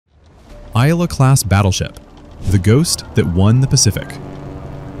Hypersonic-Class Battleship, the ghost that won the Pacific.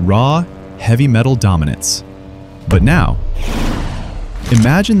 Raw, heavy metal dominance. But now,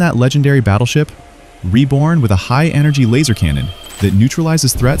 imagine that legendary battleship reborn with a high-energy laser cannon that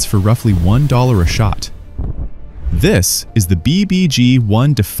neutralizes threats for roughly $1 a shot. This is the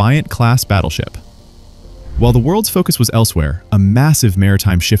BBG-1 Defiant-Class Battleship. While the world's focus was elsewhere, a massive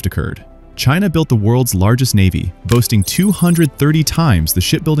maritime shift occurred. China built the world's largest navy, boasting 230 times the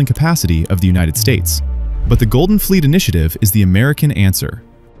shipbuilding capacity of the United States. But the Golden Fleet Initiative is the American answer.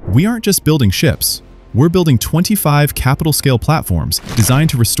 We aren't just building ships. We're building 25 capital-scale platforms designed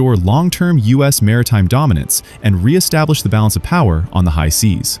to restore long-term U.S. maritime dominance and re-establish the balance of power on the high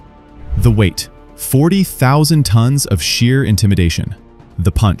seas. The weight: 40,000 tons of sheer intimidation.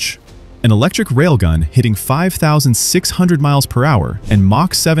 The punch: an electric railgun hitting 5,600 miles per hour and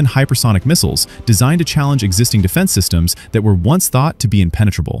Mach 7 hypersonic missiles designed to challenge existing defense systems that were once thought to be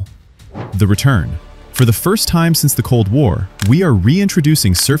impenetrable. The return: for the first time since the Cold War, we are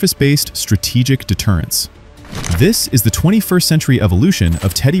reintroducing surface-based strategic deterrence. This is the 21st century evolution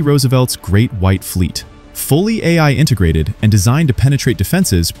of Teddy Roosevelt's Great White Fleet, fully AI integrated and designed to penetrate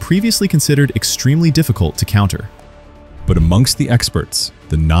defenses previously considered extremely difficult to counter. But amongst the experts,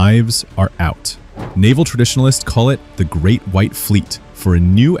 the knives are out. Naval traditionalists call it the Great White Fleet for a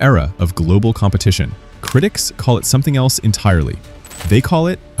new era of global competition. Critics call it something else entirely. They call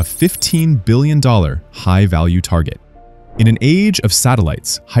it a $15 billion high-value target. In an age of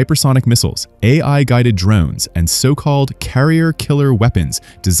satellites, hypersonic missiles, AI-guided drones, and so-called carrier-killer weapons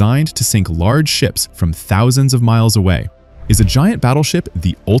designed to sink large ships from thousands of miles away, is a giant battleship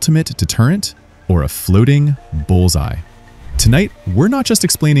the ultimate deterrent or a floating bullseye? Tonight, we're not just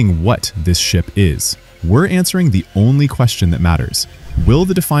explaining what this ship is. We're answering the only question that matters. Will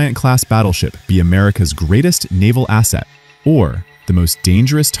the Defiant-Class Battleship be America's greatest naval asset, or the most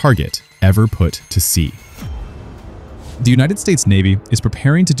dangerous target ever put to sea? The United States Navy is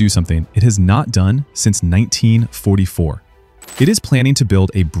preparing to do something it has not done since 1944. It is planning to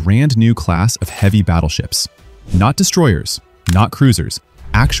build a brand new class of heavy battleships. Not destroyers, not cruisers,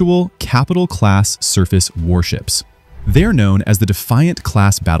 actual capital-class surface warships. They're known as the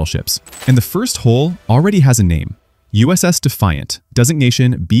Defiant-Class Battleships, and the first hull already has a name: USS Defiant,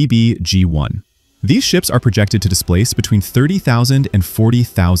 designation BBG-1. These ships are projected to displace between 30,000 and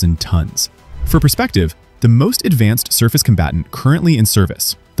 40,000 tons. For perspective, the most advanced surface combatant currently in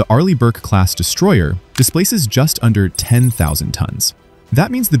service, the Arleigh Burke-class destroyer, displaces just under 10,000 tons. That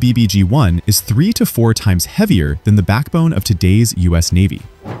means the BBG-1 is 3 to 4 times heavier than the backbone of today's US Navy.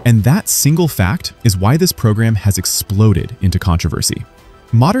 And that single fact is why this program has exploded into controversy.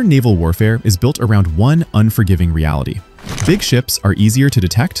 Modern naval warfare is built around one unforgiving reality: big ships are easier to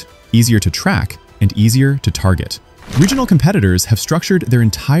detect, easier to track, and easier to target. Regional competitors have structured their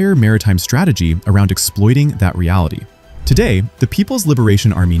entire maritime strategy around exploiting that reality. Today, the People's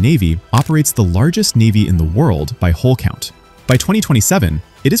Liberation Army Navy operates the largest navy in the world by hull count. By 2027,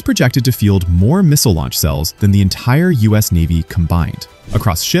 it is projected to field more missile launch cells than the entire US Navy combined,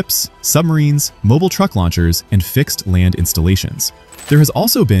 across ships, submarines, mobile truck launchers, and fixed land installations. There has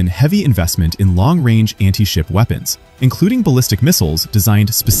also been heavy investment in long-range anti-ship weapons, including ballistic missiles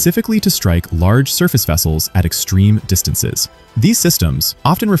designed specifically to strike large surface vessels at extreme distances. These systems,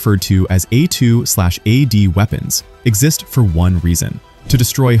 often referred to as A2/AD weapons, exist for one reason: to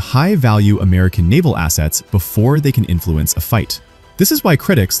destroy high-value American naval assets before they can influence a fight. This is why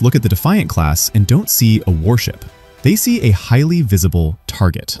critics look at the Defiant class and don't see a warship. They see a highly visible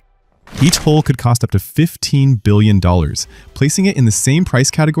target. Each hull could cost up to $15 billion, placing it in the same price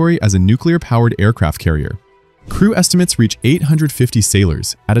category as a nuclear-powered aircraft carrier. Crew estimates reach 850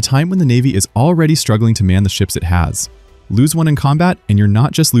 sailors at a time when the Navy is already struggling to man the ships it has. Lose one in combat, and you're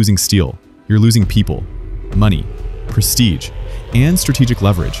not just losing steel, you're losing people, money, prestige, and strategic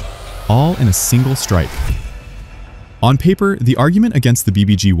leverage, all in a single strike. On paper, the argument against the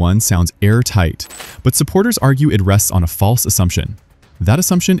BBG-1 sounds airtight, but supporters argue it rests on a false assumption. That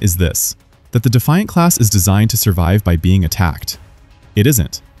assumption is this: that the Defiant class is designed to survive by being attacked. It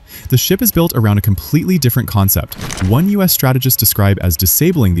isn't. The ship is built around a completely different concept, one US strategist described as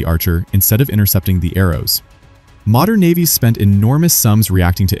disabling the Archer instead of intercepting the arrows. Modern navies spent enormous sums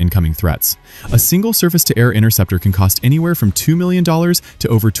reacting to incoming threats. A single surface-to-air interceptor can cost anywhere from $2 million to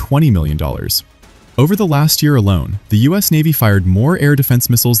over $20 million. Over the last year alone, the US Navy fired more air defense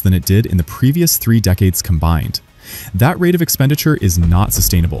missiles than it did in the previous 3 decades combined. That rate of expenditure is not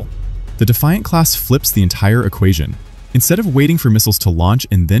sustainable. The Defiant class flips the entire equation. Instead of waiting for missiles to launch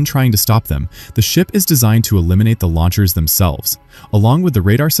and then trying to stop them, the ship is designed to eliminate the launchers themselves, along with the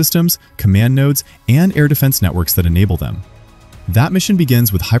radar systems, command nodes, and air defense networks that enable them. That mission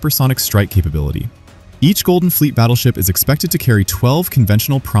begins with hypersonic strike capability. Each Golden Fleet battleship is expected to carry 12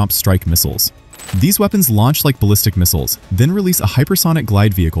 conventional prompt strike missiles. These weapons launch like ballistic missiles, then release a hypersonic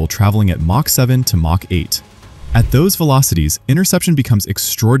glide vehicle traveling at Mach 7 to Mach 8. At those velocities, interception becomes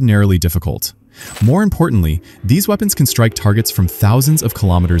extraordinarily difficult. More importantly, these weapons can strike targets from thousands of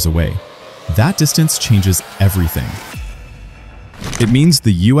kilometers away. That distance changes everything. It means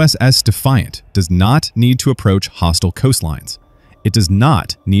the USS Defiant does not need to approach hostile coastlines. It does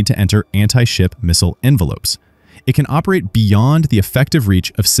not need to enter anti-ship missile envelopes. It can operate beyond the effective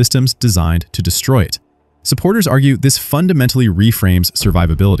reach of systems designed to destroy it. Supporters argue this fundamentally reframes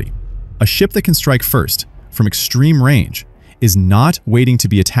survivability. A ship that can strike first, from extreme range, is not waiting to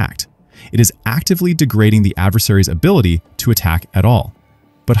be attacked. It is actively degrading the adversary's ability to attack at all.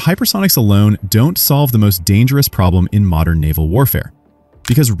 But hypersonics alone don't solve the most dangerous problem in modern naval warfare.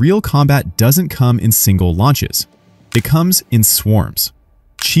 Because real combat doesn't come in single launches. It comes in swarms,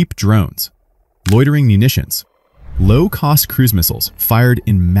 cheap drones, loitering munitions, low-cost cruise missiles fired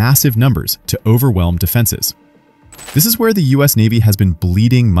in massive numbers to overwhelm defenses. This is where the US Navy has been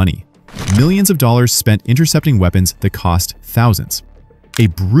bleeding money. Millions of dollars spent intercepting weapons that cost thousands. A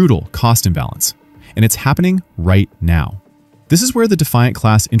brutal cost imbalance. And it's happening right now. This is where the Defiant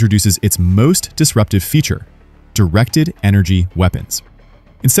class introduces its most disruptive feature, directed energy weapons.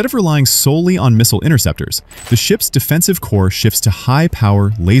 Instead of relying solely on missile interceptors, the ship's defensive core shifts to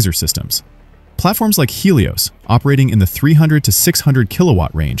high-power laser systems. Platforms like HELIOS, operating in the 300 to 600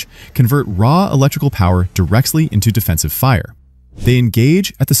 kilowatt range, convert raw electrical power directly into defensive fire. They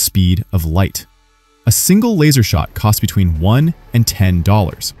engage at the speed of light. A single laser shot costs between $1 and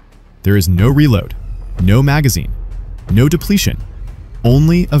 $10. There is no reload, no magazine, no depletion,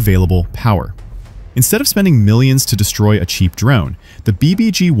 only available power. Instead of spending millions to destroy a cheap drone, the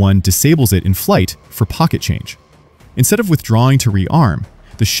BBG-1 disables it in flight for pocket change. Instead of withdrawing to rearm,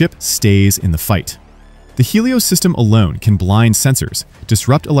 the ship stays in the fight. The HELIOS system alone can blind sensors,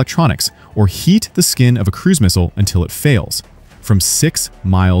 disrupt electronics, or heat the skin of a cruise missile until it fails, from 6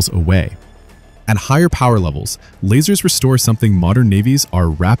 miles away. At higher power levels, lasers restore something modern navies are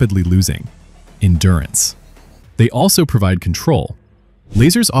rapidly losing: endurance. They also provide control.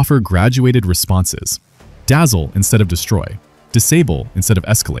 Lasers offer graduated responses: dazzle instead of destroy, disable instead of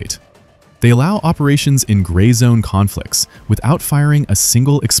escalate. They allow operations in gray zone conflicts without firing a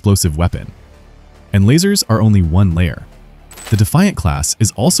single explosive weapon. And lasers are only one layer. The Defiant class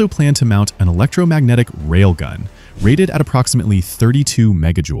is also planned to mount an electromagnetic railgun rated at approximately 32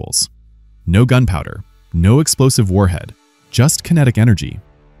 megajoules. No gunpowder, no explosive warhead, just kinetic energy.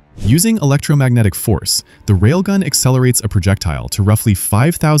 Using electromagnetic force, the railgun accelerates a projectile to roughly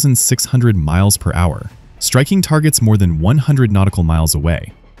 5,600 miles per hour, striking targets more than 100 nautical miles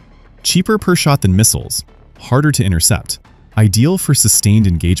away. Cheaper per shot than missiles, harder to intercept, ideal for sustained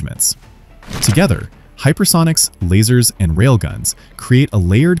engagements. Together, hypersonics, lasers, and railguns create a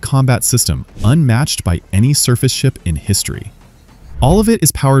layered combat system unmatched by any surface ship in history. All of it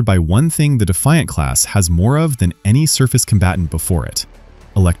is powered by one thing the Defiant class has more of than any surface combatant before it: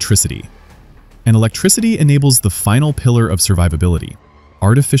 electricity. And electricity enables the final pillar of survivability: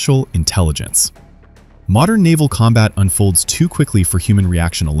 artificial intelligence. Modern naval combat unfolds too quickly for human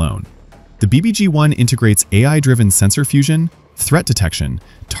reaction alone. The BBG-1 integrates AI-driven sensor fusion, threat detection,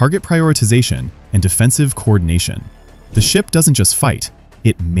 target prioritization, and defensive coordination. The ship doesn't just fight,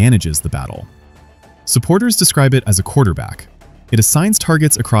 it manages the battle. Supporters describe it as a quarterback. It assigns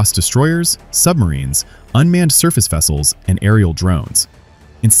targets across destroyers, submarines, unmanned surface vessels, and aerial drones.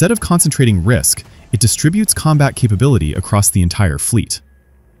 Instead of concentrating risk, it distributes combat capability across the entire fleet.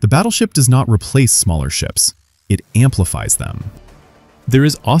 The battleship does not replace smaller ships, it amplifies them. There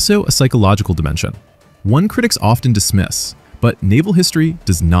is also a psychological dimension, one critics often dismiss, but naval history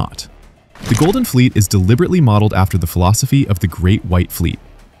does not. The Golden Fleet is deliberately modeled after the philosophy of the Great White Fleet.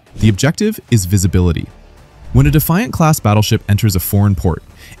 The objective is visibility. When a Defiant-class battleship enters a foreign port,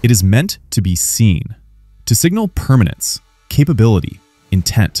 it is meant to be seen, to signal permanence, capability,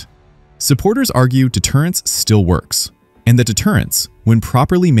 intent. Supporters argue deterrence still works, and that deterrence, when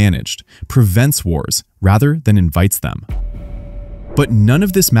properly managed, prevents wars rather than invites them. But none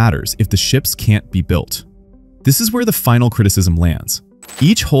of this matters if the ships can't be built. This is where the final criticism lands.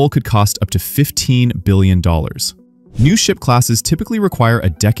 Each hull could cost up to $15 billion. New ship classes typically require a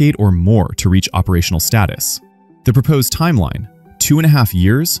decade or more to reach operational status. The proposed timeline, 2.5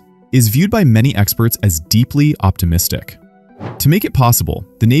 years, is viewed by many experts as deeply optimistic. To make it possible,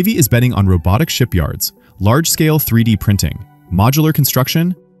 the Navy is betting on robotic shipyards, large-scale 3D printing, modular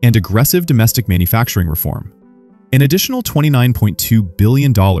construction, and aggressive domestic manufacturing reform. An additional $29.2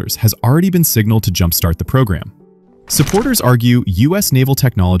 billion has already been signaled to jumpstart the program. Supporters argue U.S. naval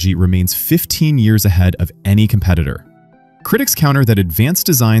technology remains 15 years ahead of any competitor. Critics counter that advanced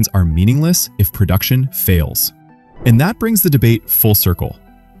designs are meaningless if production fails. And that brings the debate full circle.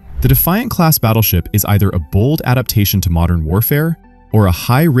 The Defiant-class battleship is either a bold adaptation to modern warfare or a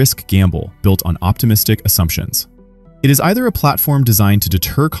high-risk gamble built on optimistic assumptions. It is either a platform designed to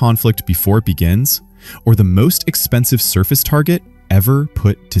deter conflict before it begins, or the most expensive surface target ever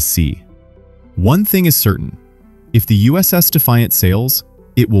put to sea. One thing is certain: if the USS Defiant sails,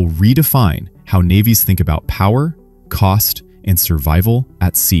 it will redefine how navies think about power, cost, and survival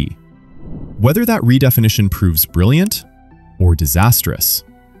at sea. Whether that redefinition proves brilliant or disastrous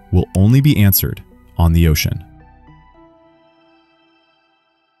will only be answered on the ocean.